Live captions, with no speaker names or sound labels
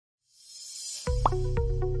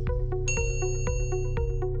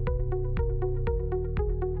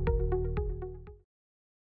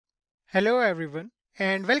Hello everyone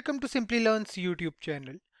and welcome to Simplilearn's YouTube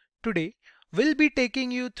channel. Today we'll be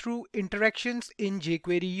taking you through interactions in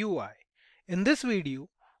jQuery UI. In this video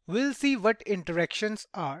we'll see what interactions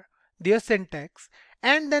are, their syntax,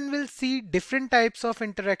 and then we'll see different types of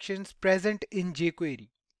interactions present in jQuery.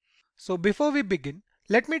 So before we begin,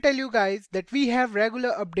 let me tell you guys that we have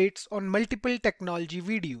regular updates on multiple technology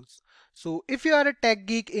videos. So if you are a tech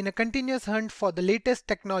geek in a continuous hunt for the latest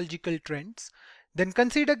technological trends, then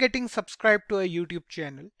consider getting subscribed to our YouTube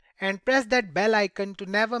channel and press that bell icon to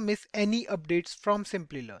never miss any updates from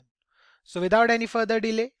Simplilearn. So without any further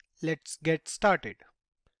delay, let's get started.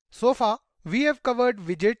 So far, we have covered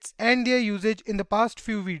widgets and their usage in the past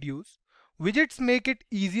few videos. Widgets make it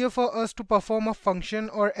easier for us to perform a function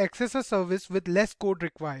or access a service with less code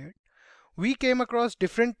required. We came across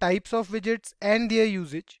different types of widgets and their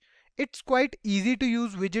usage. It's quite easy to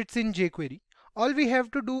use widgets in jQuery. All we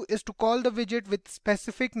have to do is to call the widget with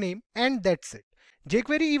specific name and that's it.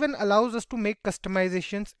 jQuery even allows us to make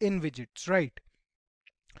customizations in widgets, right?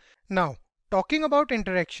 Now, talking about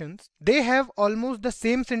interactions, they have almost the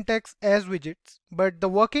same syntax as widgets, but the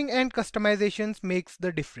working and customizations makes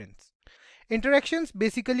the difference. Interactions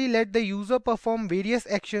basically let the user perform various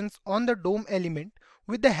actions on the DOM element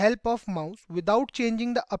with the help of mouse without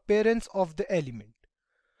changing the appearance of the element.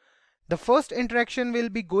 The first interaction we'll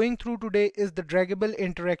be going through today is the draggable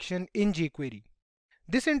interaction in jQuery.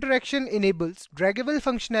 This interaction enables draggable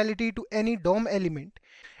functionality to any DOM element.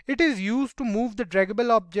 It is used to move the draggable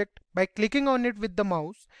object by clicking on it with the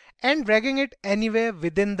mouse and dragging it anywhere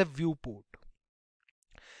within the viewport.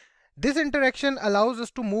 This interaction allows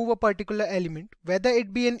us to move a particular element, whether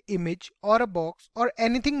it be an image or a box or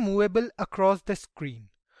anything movable across the screen.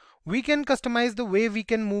 We can customize the way we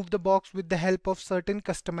can move the box with the help of certain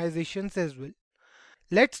customizations as well.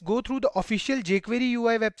 Let's go through the official jQuery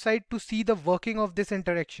UI website to see the working of this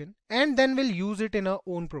interaction and then we'll use it in our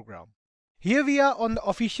own program. Here we are on the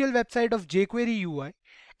official website of jQuery UI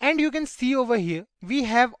and you can see over here we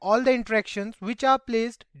have all the interactions which are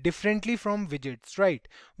placed differently from widgets, right?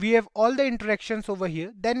 We have all the interactions over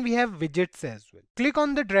here, then we have widgets as well. Click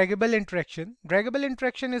on the draggable interaction. Draggable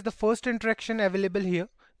interaction is the first interaction available here.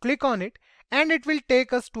 Click on it and it will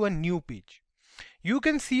take us to a new page. You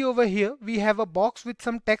can see over here we have a box with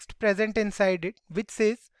some text present inside it which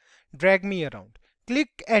says drag me around.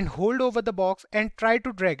 Click and hold over the box and try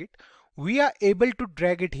to drag it. We are able to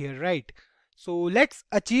drag it here, right? So let's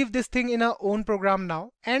achieve this thing in our own program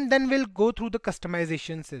now and then we'll go through the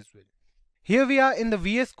customizations as well. Here we are in the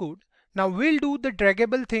VS Code. Now we'll do the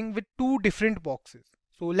draggable thing with two different boxes.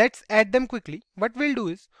 So let's add them quickly. What we'll do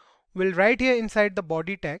is we'll write here inside the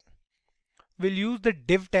body tag. We'll use the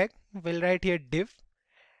div tag. We'll write here div.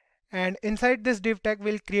 And inside this div tag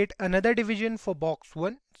we'll create another division for box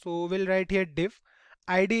 1. So we'll write here div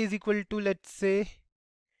id is equal to, let's say,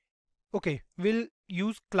 okay, we'll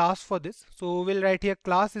use class for this. So we'll write here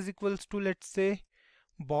class is equals to, let's say,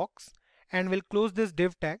 box, and we'll close this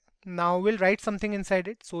div tag. Now we'll write something inside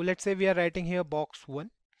it. So let's say we are writing here box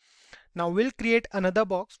 1. Now we'll create another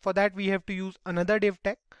box. For that we have to use another div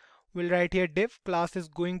tag. We'll write here div class is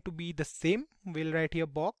going to be the same. We'll write here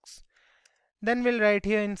box. Then we'll write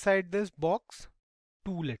here inside this box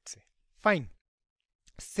 2, let's say. Fine.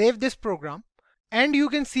 Save this program. And you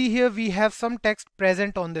can see here we have some text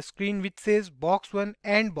present on the screen which says box 1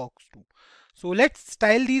 and box 2. So let's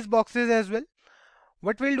style these boxes as well.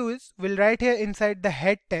 What we'll do is we'll write here inside the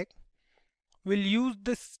head tag. We'll use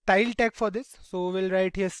the style tag for this. So we'll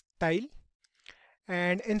write here style.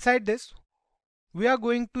 And inside this we are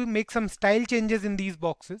going to make some style changes in these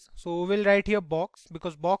boxes. So we'll write here box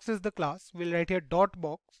because box is the class. We'll write here dot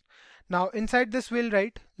box. Now inside this we'll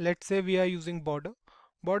write, let's say we are using border.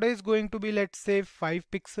 Border is going to be, let's say, 5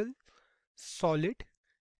 pixel solid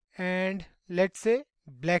and let's say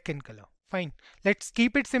black in color. Fine. Let's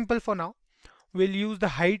keep it simple for now. We'll use the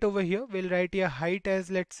height over here. We'll write here height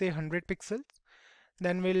as, let's say, 100 pixels.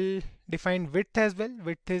 Then we'll define width as well.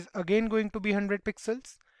 Width is again going to be 100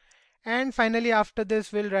 pixels. And finally after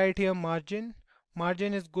this we'll write here margin.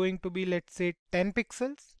 Margin is going to be, let's say, 10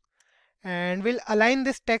 pixels. And we'll align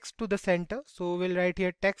this text to the center. So we'll write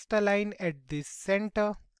here text align at this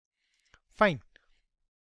center. Fine.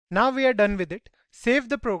 Now we are done with it. Save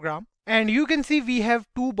the program and you can see we have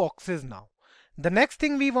two boxes now. The next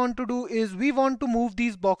thing we want to do is we want to move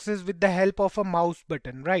these boxes with the help of a mouse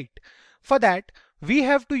button, right? For that we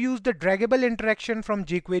have to use the draggable interaction from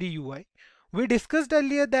jQuery UI. We discussed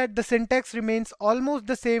earlier that the syntax remains almost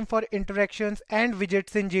the same for interactions and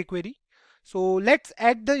widgets in jQuery. So let's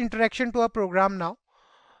add the interaction to our program now.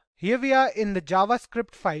 Here we are in the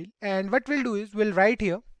JavaScript file and what we'll do is we'll write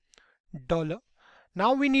here $.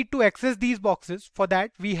 Now we need to access these boxes. For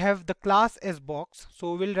that we have the class as box.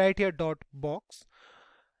 So we'll write here dot box,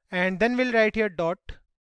 and then we'll write here dot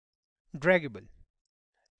draggable.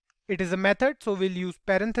 It is a method, so we'll use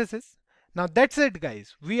parenthesis. Now that's it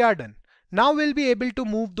guys, we are done. Now we'll be able to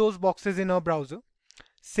move those boxes in our browser.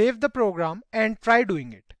 Save the program and try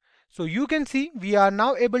doing it. So you can see we are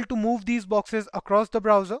now able to move these boxes across the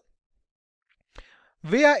browser.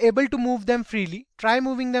 We are able to move them freely. Try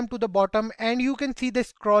moving them to the bottom and you can see the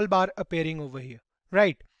scroll bar appearing over here,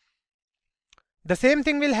 right? The same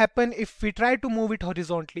thing will happen if we try to move it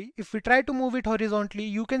horizontally. If we try to move it horizontally,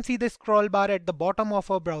 you can see the scroll bar at the bottom of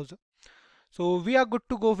our browser. So we are good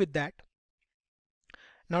to go with that.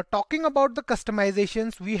 Now talking about the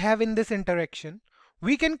customizations we have in this interaction,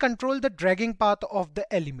 we can control the dragging path of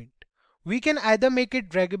the element. We can either make it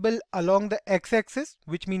draggable along the x-axis,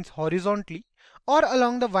 which means horizontally, or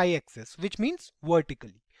along the y-axis, which means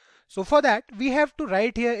vertically. So for that, we have to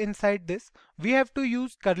write here inside this, we have to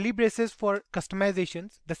use curly braces for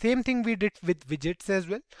customizations. The same thing we did with widgets as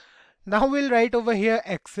well. Now we'll write over here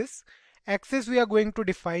axis. Axis we are going to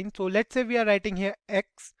define. So let's say we are writing here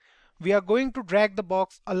x. We are going to drag the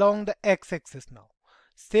box along the x-axis now.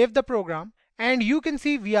 Save the program. And you can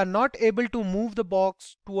see we are not able to move the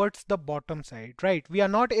box towards the bottom side, right? We are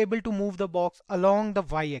not able to move the box along the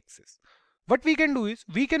y-axis. What we can do is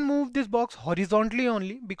we can move this box horizontally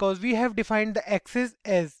only because we have defined the axis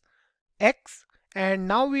as x, and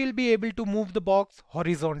now we will be able to move the box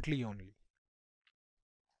horizontally only.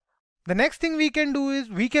 The next thing we can do is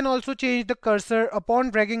we can also change the cursor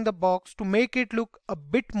upon dragging the box to make it look a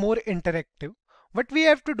bit more interactive. What we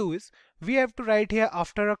have to do is we have to write here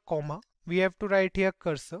after a comma, we have to write here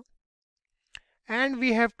cursor, and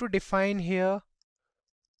we have to define here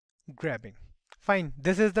grabbing. Fine,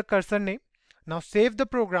 this is the cursor name. Now save the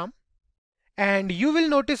program, and you will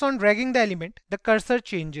notice on dragging the element the cursor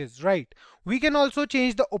changes, right? We can also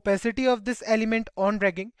change the opacity of this element on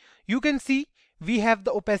dragging. You can see we have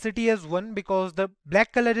the opacity as 1 because the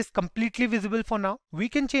black color is completely visible for now. We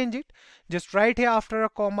can change it. Just write here after a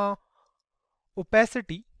comma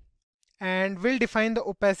opacity, and we'll define the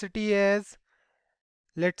opacity as,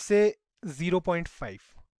 let's say, 0.5.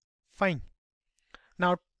 Fine.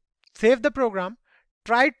 Now save the program,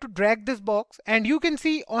 try to drag this box, and you can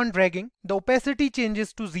see on dragging the opacity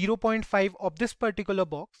changes to 0.5 of this particular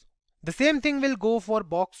box. The same thing will go for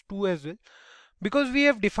box 2 as well. Because we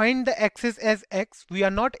have defined the axis as x, we are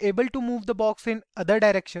not able to move the box in other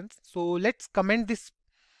directions. So let's comment this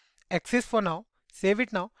axis for now, save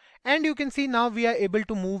it now, and you can see now we are able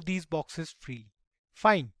to move these boxes freely.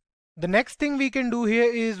 Fine. The next thing we can do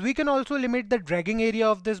here is we can also limit the dragging area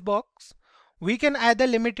of this box. We can either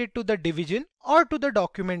limit it to the division or to the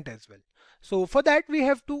document as well. So for that we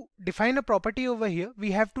have to define a property over here.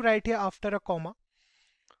 We have to write here after a comma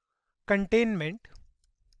containment,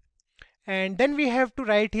 and then we have to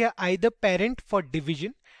write here either parent for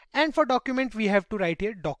division, and for document we have to write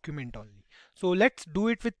here document only. So let's do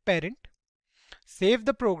it with parent. Save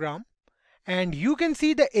the program, and you can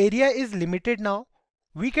see the area is limited now.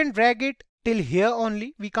 We can drag it till here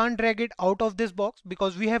only. We can't drag it out of this box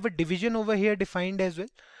because we have a division over here defined as well,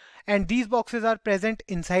 and these boxes are present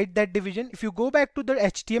inside that division. If you go back to the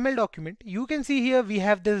HTML document, you can see here we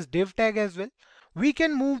have this div tag as well. We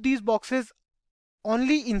can move these boxes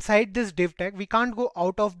only inside this div tag. We can't go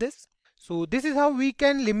out of this. So this is how we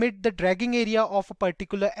can limit the dragging area of a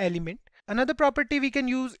particular element. Another property we can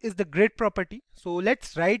use is the grid property. So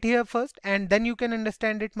let's write here first, and then you can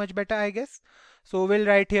understand it much better, I guess. So we'll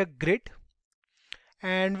write here grid,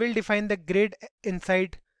 and we'll define the grid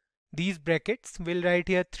inside these brackets. We'll write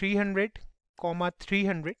here 300,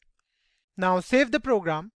 300. Now save the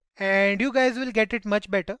program, and you guys will get it much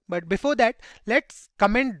better. But before that, let's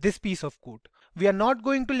comment this piece of code. We are not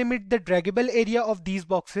going to limit the draggable area of these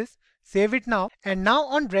boxes. Save it now, and now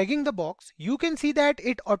on dragging the box, you can see that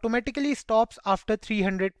it automatically stops after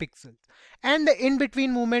 300 pixels, and the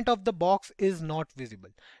in-between movement of the box is not visible.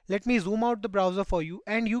 Let me zoom out the browser for you,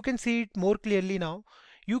 and you can see it more clearly now.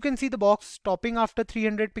 You can see the box stopping after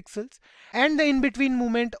 300 pixels, and the in-between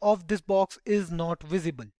movement of this box is not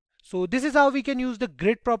visible. So this is how we can use the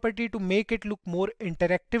grid property to make it look more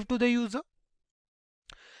interactive to the user.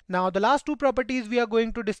 Now the last two properties we are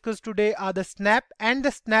going to discuss today are the snap and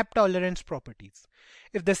the snap tolerance properties.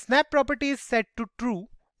 If the snap property is set to true,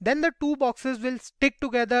 then the two boxes will stick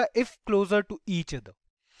together if closer to each other.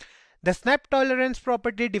 The snap tolerance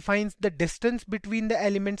property defines the distance between the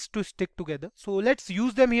elements to stick together. So let's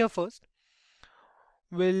use them here first.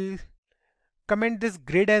 We'll comment this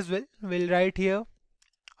grid as well. We'll write here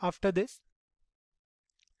after this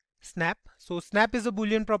snap. So snap is a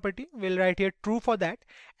Boolean property. We'll write here true for that,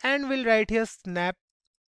 and we'll write here snap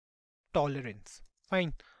tolerance.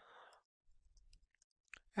 Fine.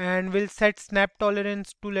 And we'll set snap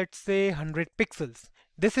tolerance to, let's say, 100 pixels.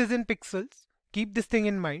 This is in pixels. Keep this thing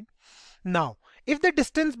in mind. Now, if the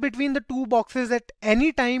distance between the two boxes at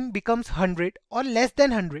any time becomes 100 or less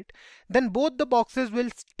than 100, then both the boxes will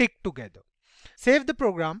stick together. Save the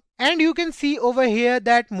program, and you can see over here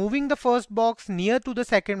that moving the first box near to the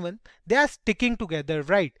second one, they are sticking together,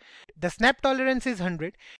 right? The snap tolerance is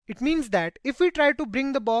 100. It means that if we try to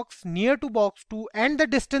bring the box near to box 2 and the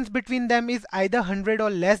distance between them is either 100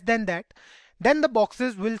 or less than that, then the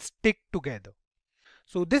boxes will stick together.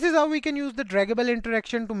 So this is how we can use the draggable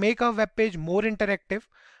interaction to make our web page more interactive.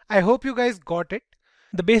 I hope you guys got it.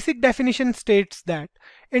 The basic definition states that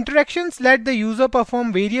interactions let the user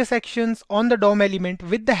perform various actions on the DOM element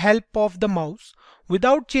with the help of the mouse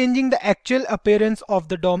without changing the actual appearance of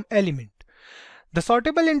the DOM element. The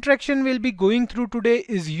sortable interaction we'll be going through today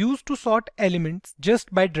is used to sort elements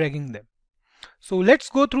just by dragging them. So let's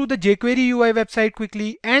go through the jQuery UI website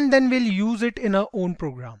quickly, and then we'll use it in our own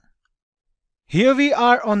program. Here we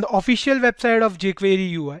are on the official website of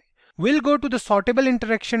jQuery UI. We'll go to the sortable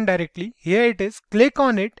interaction directly. Here it is. Click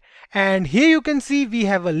on it, and here you can see we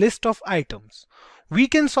have a list of items. We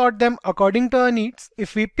can sort them according to our needs.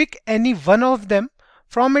 If we pick any one of them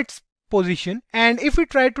from its position, and if we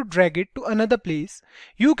try to drag it to another place,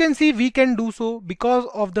 you can see we can do so because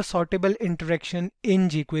of the sortable interaction in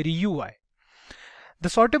jQuery UI. The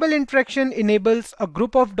sortable interaction enables a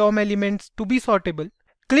group of DOM elements to be sortable.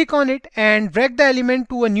 Click on it and drag the element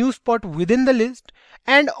to a new spot within the list,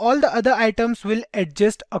 and all the other items will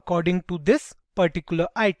adjust according to this particular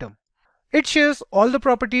item. It shares all the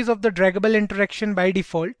properties of the draggable interaction by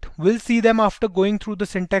default. We'll see them after going through the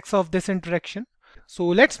syntax of this interaction. So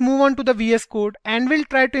let's move on to the VS Code, and we'll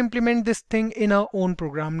try to implement this thing in our own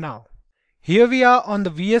program now. Here we are on the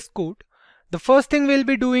VS Code. The first thing we'll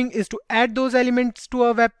be doing is to add those elements to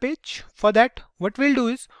our web page. For that, what we'll do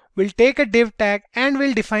is we'll take a div tag and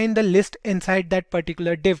we'll define the list inside that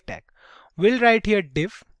particular div tag. We'll write here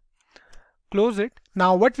div, close it.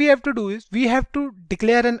 Now what we have to do is we have to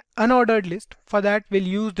declare an unordered list. For that, we'll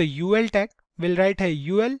use the UL tag. We'll write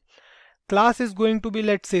here UL. Class is going to be,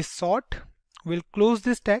 let's say, sort. We'll close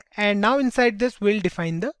this tag, and now inside this we'll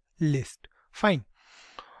define the list. Fine.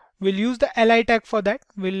 We'll use the li tag for that.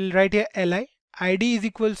 We'll write here li. id is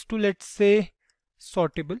equals to, let's say,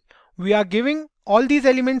 sortable. We are giving all these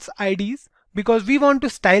elements IDs because we want to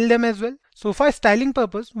style them as well. So for styling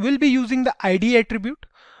purpose, we'll be using the ID attribute.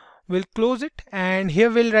 We'll close it, and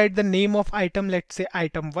here we'll write the name of item, let's say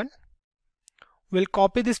item 1. We'll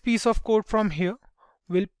copy this piece of code from here.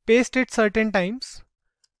 We'll paste it certain times,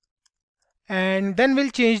 and then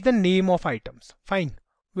we'll change the name of items. Fine.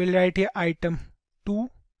 We'll write here item 2.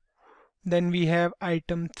 Then we have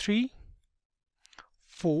item 3,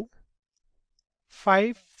 4,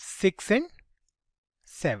 5, 6 and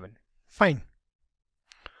 7. Fine.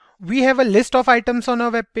 We have a list of items on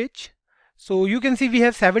our web page. So you can see we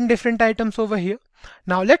have 7 different items over here.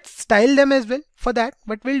 Now let's style them as well. For that,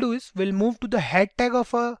 what we'll do is we'll move to the head tag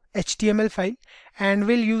of a HTML file, and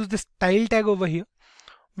we'll use the style tag over here.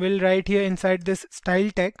 We'll write here inside this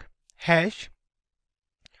style tag hash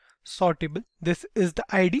sortable. This is the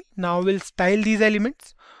ID. Now we'll style these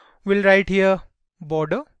elements. We'll write here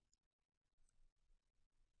border.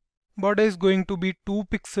 Border is going to be 2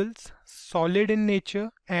 pixels, solid in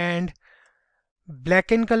nature and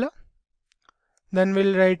black in color. Then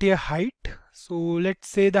we'll write here height. So let's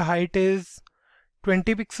say the height is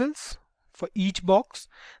 20 pixels for each box.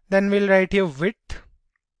 Then we'll write here width.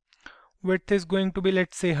 Width is going to be,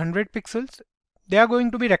 let's say, 100 pixels. They are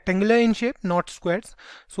going to be rectangular in shape, not squares.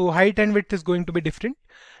 So height and width is going to be different.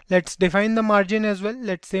 Let's define the margin as well.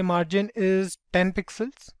 Let's say margin is 10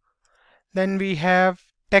 pixels. Then we have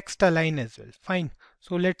text align as well. Fine.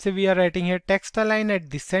 So let's say we are writing here text align at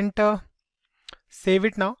the center. Save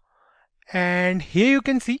it now. And here you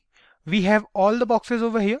can see we have all the boxes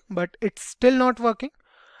over here, but it's still not working.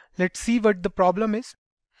 Let's see what the problem is.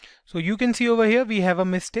 So you can see over here we have a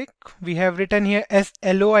mistake. We have written here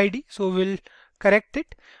SLOID. So we'll correct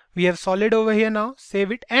it. We have solid over here now.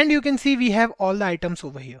 Save it. And you can see we have all the items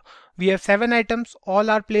over here. We have 7 items. All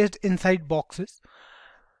are placed inside boxes.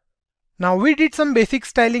 Now we did some basic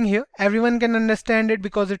styling here. Everyone can understand it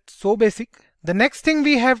because it's so basic. The next thing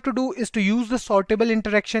we have to do is to use the sortable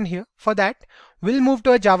interaction here. For that, we'll move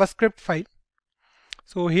to a JavaScript file.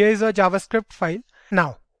 So here is a JavaScript file.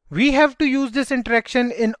 Now we have to use this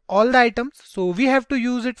interaction in all the items. So we have to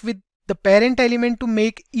use it with the parent element to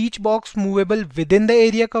make each box movable within the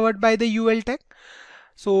area covered by the UL tag.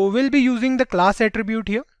 So we'll be using the class attribute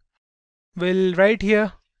here. We'll write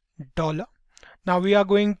here dollar. Now we are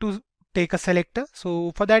going to take a selector.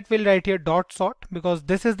 So for that we'll write here dot sort because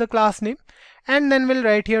this is the class name, and then we'll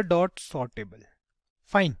write here dot sortable.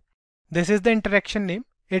 Fine. This is the interaction name.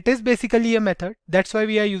 It is basically a method. That's why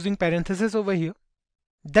we are using parenthesis over here.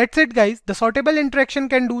 That's it guys. The sortable interaction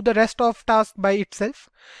can do the rest of task by itself.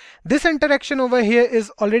 This interaction over here is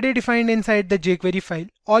already defined inside the jQuery file.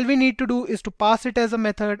 All we need to do is to pass it as a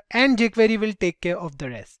method and jQuery will take care of the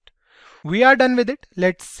rest. We are done with it.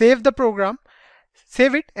 Let's save the program.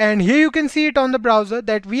 Save it, and here you can see it on the browser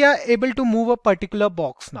that we are able to move a particular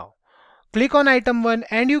box now. Click on item 1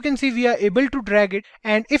 and you can see we are able to drag it,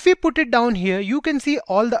 and if we put it down here you can see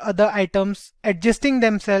all the other items adjusting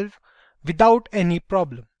themselves without any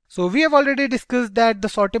problem. So we have already discussed that the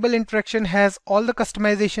sortable interaction has all the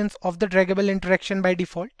customizations of the draggable interaction by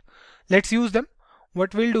default. Let's use them.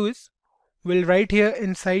 What we'll do is we'll write here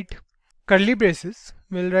inside curly braces,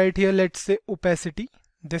 we'll write here, let's say opacity.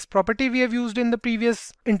 This property we have used in the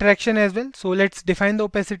previous interaction as well. So let's define the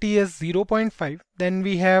opacity as 0.5. Then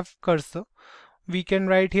we have cursor. We can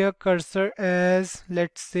write here cursor as,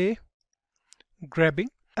 let's say, grabbing.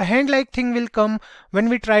 A hand-like thing will come when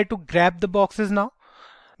we try to grab the boxes now.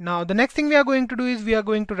 Now the next thing we are going to do is we are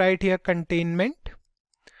going to write here containment.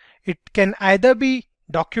 It can either be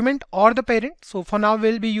document or the parent. So for now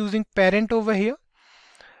we'll be using parent over here.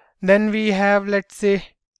 Then we have, let's say,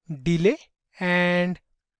 delay, and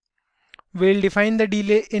we'll define the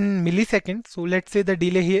delay in milliseconds. So let's say the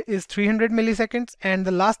delay here is 300 milliseconds, and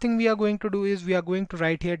the last thing we are going to do is we are going to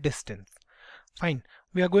write here distance. Fine.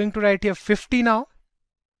 We are going to write here 50 now.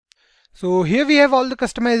 So here we have all the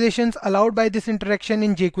customizations allowed by this interaction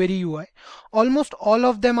in jQuery UI. Almost all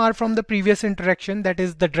of them are from the previous interaction, that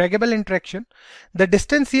is the draggable interaction. The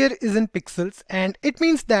distance here is in pixels, and it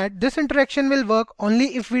means that this interaction will work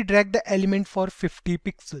only if we drag the element for 50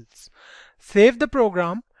 pixels. Save the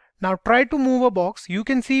program. Now try to move a box. You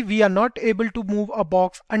can see we are not able to move a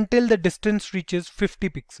box until the distance reaches 50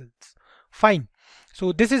 pixels. Fine.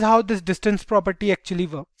 So this is how this distance property actually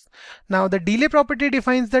works. Now the delay property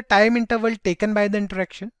defines the time interval taken by the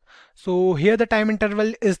interaction. So here the time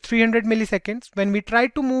interval is 300 milliseconds. When we try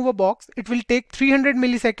to move a box, it will take 300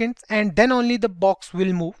 milliseconds and then only the box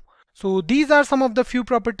will move. So these are some of the few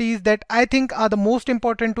properties that I think are the most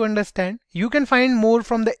important to understand. You can find more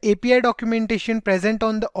from the API documentation present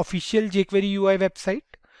on the official jQuery UI website.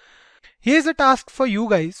 Here's a task for you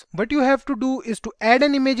guys. What you have to do is to add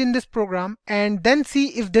an image in this program and then see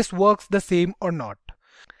if this works the same or not.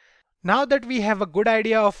 Now that we have a good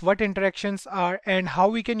idea of what interactions are and how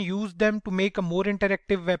we can use them to make a more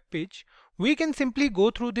interactive web page, we can simply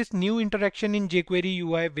go through this new interaction in jQuery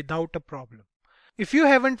UI without a problem. If you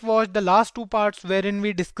haven't watched the last two parts wherein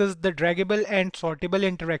we discussed the draggable and sortable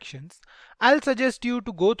interactions, I'll suggest you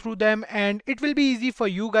to go through them and it will be easy for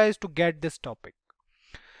you guys to get this topic.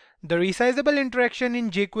 The resizable interaction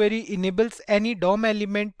in jQuery enables any DOM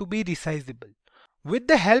element to be resizable. With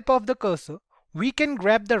the help of the cursor, we can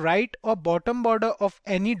grab the right or bottom border of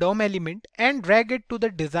any DOM element and drag it to the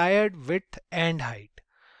desired width and height.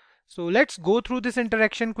 So let's go through this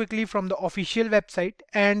interaction quickly from the official website,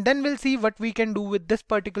 and then we'll see what we can do with this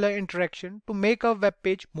particular interaction to make our web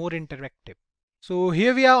page more interactive. So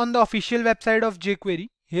here we are on the official website of jQuery.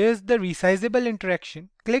 Here's the resizable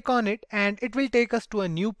interaction. Click on it and it will take us to a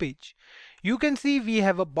new page. You can see we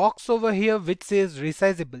have a box over here which says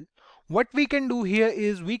resizable. What we can do here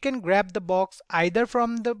is we can grab the box either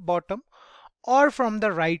from the bottom or from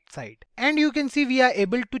the right side, and you can see we are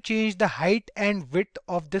able to change the height and width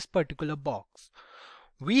of this particular box.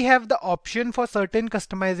 We have the option for certain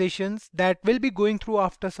customizations that we'll be going through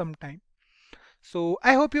after some time. So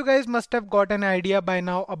I hope you guys must have got an idea by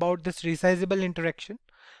now about this resizable interaction.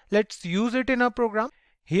 Let's use it in our program.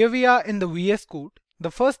 Here we are in the VS Code.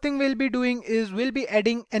 The first thing we'll be doing is we'll be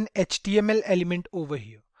adding an HTML element over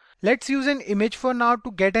here. Let's use an image for now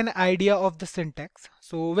to get an idea of the syntax.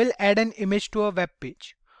 So we'll add an image to a web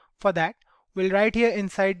page. For that, we'll write here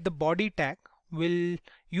inside the body tag. We'll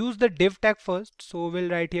use the div tag first. So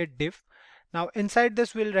we'll write here div. Now inside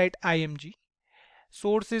this we'll write img.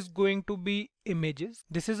 Source is going to be images.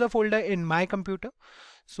 This is a folder in my computer.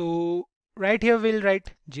 So right here we'll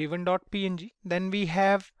write j1.png. Then we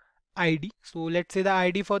have ID. So let's say the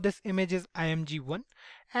ID for this image is img1.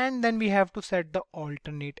 And then we have to set the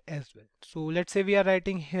alternate as well. So let's say we are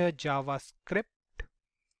writing here JavaScript.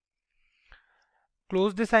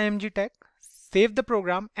 Close this img tag, save the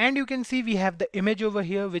program, and you can see we have the image over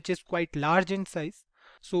here which is quite large in size.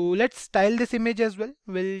 So let's style this image as well.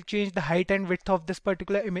 We'll change the height and width of this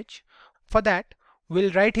particular image. For that,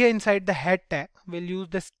 we'll write here inside the head tag, we'll use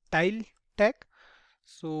the style tag.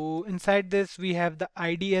 So inside this we have the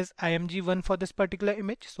ID as img1 for this particular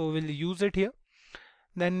image, so we'll use it here.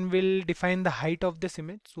 Then we'll define the height of this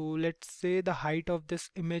image. So let's say the height of this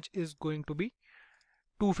image is going to be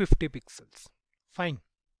 250 pixels. Fine.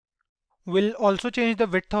 We'll also change the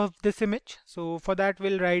width of this image. So for that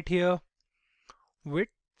we'll write here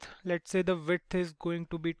width. Let's say the width is going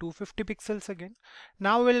to be 250 pixels again.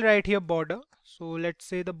 Now we'll write here border. So let's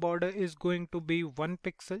say the border is going to be 1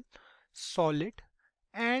 pixel, solid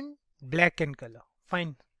and black in color.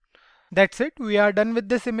 Fine. That's it. We are done with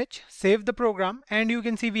this image. Save the program and you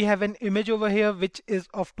can see we have an image over here which is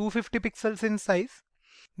of 250 pixels in size.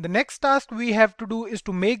 The next task we have to do is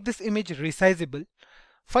to make this image resizable.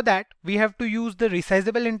 For that we have to use the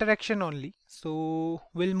resizable interaction only. So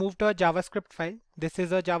we'll move to a JavaScript file. This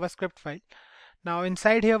is a JavaScript file. Now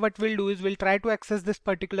inside here what we'll do is we'll try to access this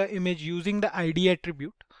particular image using the ID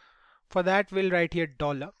attribute. For that we'll write here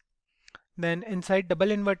 $. Then inside double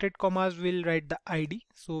inverted commas we'll write the ID.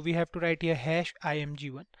 So we have to write here hash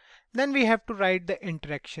img1. Then we have to write the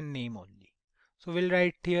interaction name only. So we'll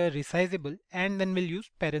write here resizable and then we'll use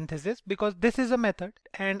parenthesis because this is a method,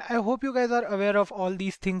 and I hope you guys are aware of all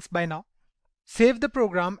these things by now. Save the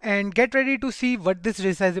program and get ready to see what this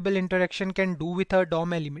resizable interaction can do with our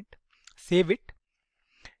DOM element. Save it.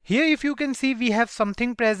 Here if you can see we have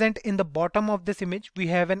something present in the bottom of this image. We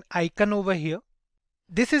have an icon over here.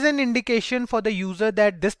 This is an indication for the user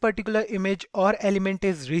that this particular image or element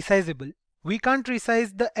is resizable. We can't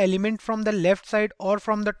resize the element from the left side or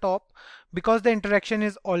from the top because the interaction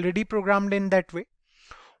is already programmed in that way.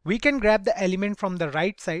 We can grab the element from the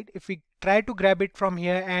right side. If we try to grab it from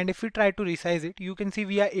here and if we try to resize it, you can see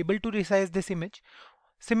we are able to resize this image.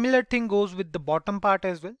 Similar thing goes with the bottom part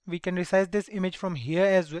as well. We can resize this image from here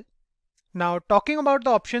as well. Now talking about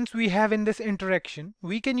the options we have in this interaction,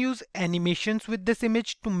 we can use animations with this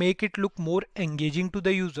image to make it look more engaging to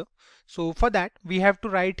the user. So for that we have to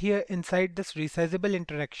write here inside this resizable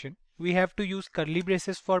interaction, we have to use curly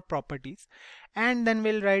braces for properties and then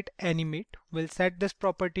we'll write animate. We'll set this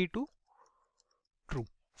property to true.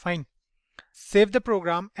 Fine. Save the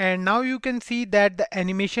program and now you can see that the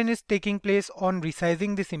animation is taking place on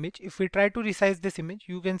resizing this image. If we try to resize this image,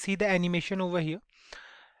 you can see the animation over here.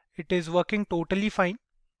 It is working totally fine.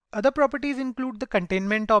 Other properties include the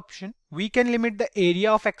containment option. We can limit the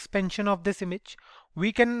area of expansion of this image.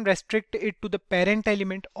 We can restrict it to the parent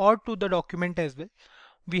element or to the document as well.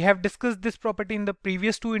 We have discussed this property in the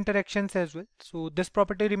previous two interactions as well. So this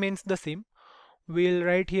property remains the same. We'll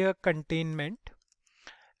write here containment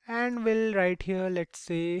and we'll write here, let's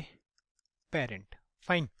say, parent.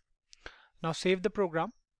 Fine. Now save the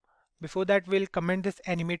program. Before that we'll comment this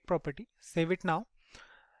animate property. Save it now.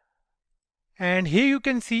 And here you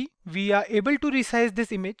can see we are able to resize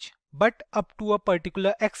this image but up to a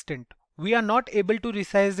particular extent. We are not able to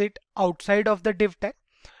resize it outside of the div tag.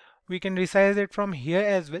 We can resize it from here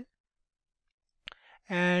as well.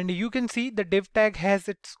 And you can see the div tag has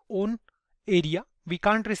its own area. We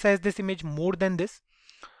can't resize this image more than this.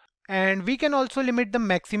 And we can also limit the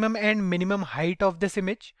maximum and minimum height of this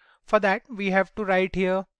image. For that we have to write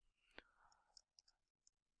here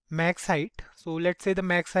max height. So let's say the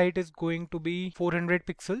max height is going to be 400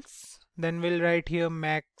 pixels. Then we'll write here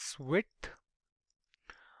max width.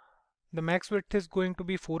 The max width is going to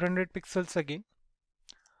be 400 pixels again.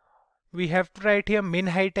 We have to write here min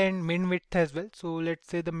height and min width as well. So let's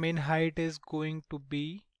say the min height is going to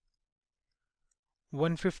be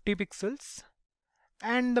 150 pixels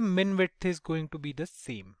and the min width is going to be the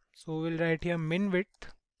same. So we'll write here min width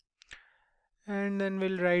and then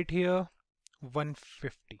we'll write here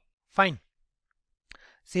 150. Fine.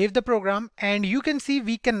 Save the program and you can see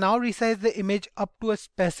we can now resize the image up to a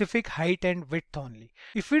specific height and width only.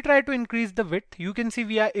 If we try to increase the width, you can see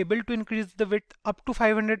we are able to increase the width up to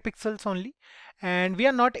 500 pixels only, and we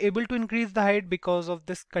are not able to increase the height because of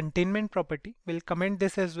this containment property. We'll comment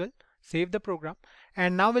this as well. Save the program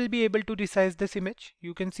and now we'll be able to resize this image.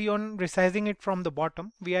 You can see on resizing it from the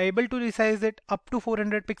bottom, we are able to resize it up to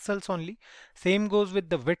 400 pixels only. Same goes with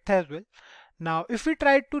the width as well. Now if we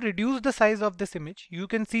try to reduce the size of this image, you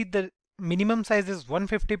can see the minimum size is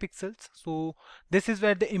 150 pixels. So this is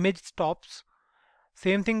where the image stops.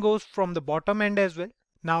 Same thing goes from the bottom end as well.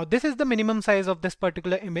 Now this is the minimum size of this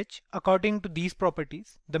particular image according to these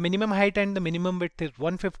properties. The minimum height and the minimum width is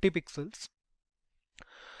 150 pixels.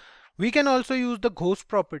 We can also use the ghost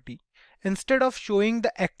property. Instead of showing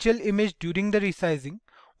the actual image during the resizing,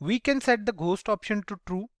 we can set the ghost option to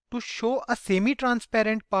true to show a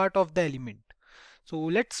semi-transparent part of the element. So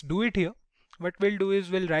let's do it here. What we'll do is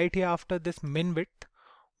we'll write here after this min width,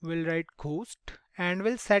 we'll write ghost and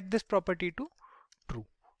we'll set this property to true.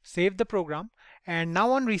 Save the program, and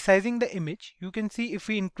now on resizing the image, you can see if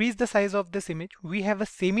we increase the size of this image, we have a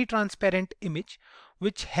semi-transparent image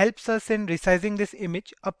which helps us in resizing this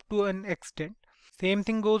image up to an extent. Same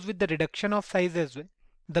thing goes with the reduction of size as well.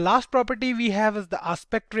 The last property we have is the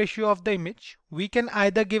aspect ratio of the image. We can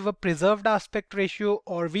either give a preserved aspect ratio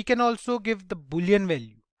or we can also give the Boolean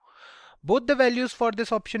value. Both the values for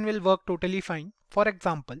this option will work totally fine. For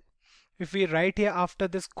example, if we write here after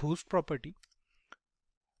this ghost property,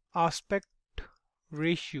 aspect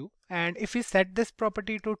ratio, and if we set this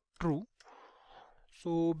property to true,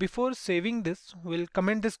 so before saving this, we'll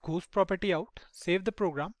comment this ghost property out, save the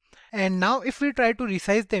program, and now if we try to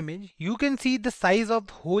resize the image, you can see the size of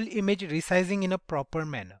the whole image resizing in a proper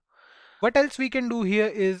manner. What else we can do here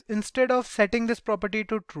is, instead of setting this property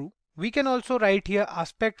to true, we can also write here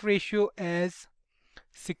aspect ratio as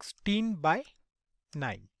 16:9.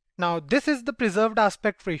 Now this is the preserved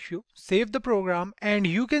aspect ratio. Save the program and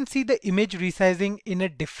you can see the image resizing in a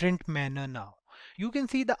different manner now. You can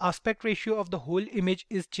see the aspect ratio of the whole image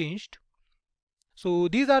is changed. So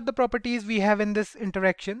these are the properties we have in this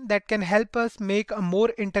interaction that can help us make a more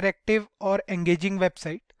interactive or engaging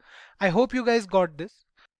website. I hope you guys got this.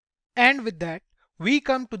 And with that, we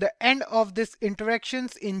come to the end of this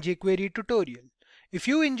interactions in jQuery tutorial. If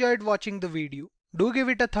you enjoyed watching the video, do give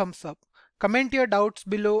it a thumbs up, comment your doubts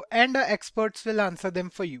below and our experts will answer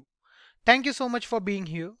them for you. Thank you so much for being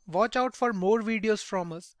here. Watch out for more videos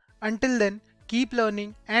from us. Until then, keep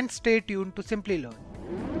learning and stay tuned to Simplilearn.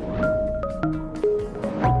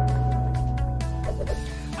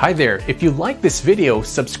 Hi there, if you like this video,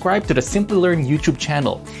 subscribe to the Simplilearn YouTube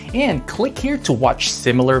channel and click here to watch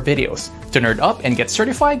similar videos. To nerd up and get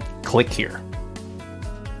certified, click here.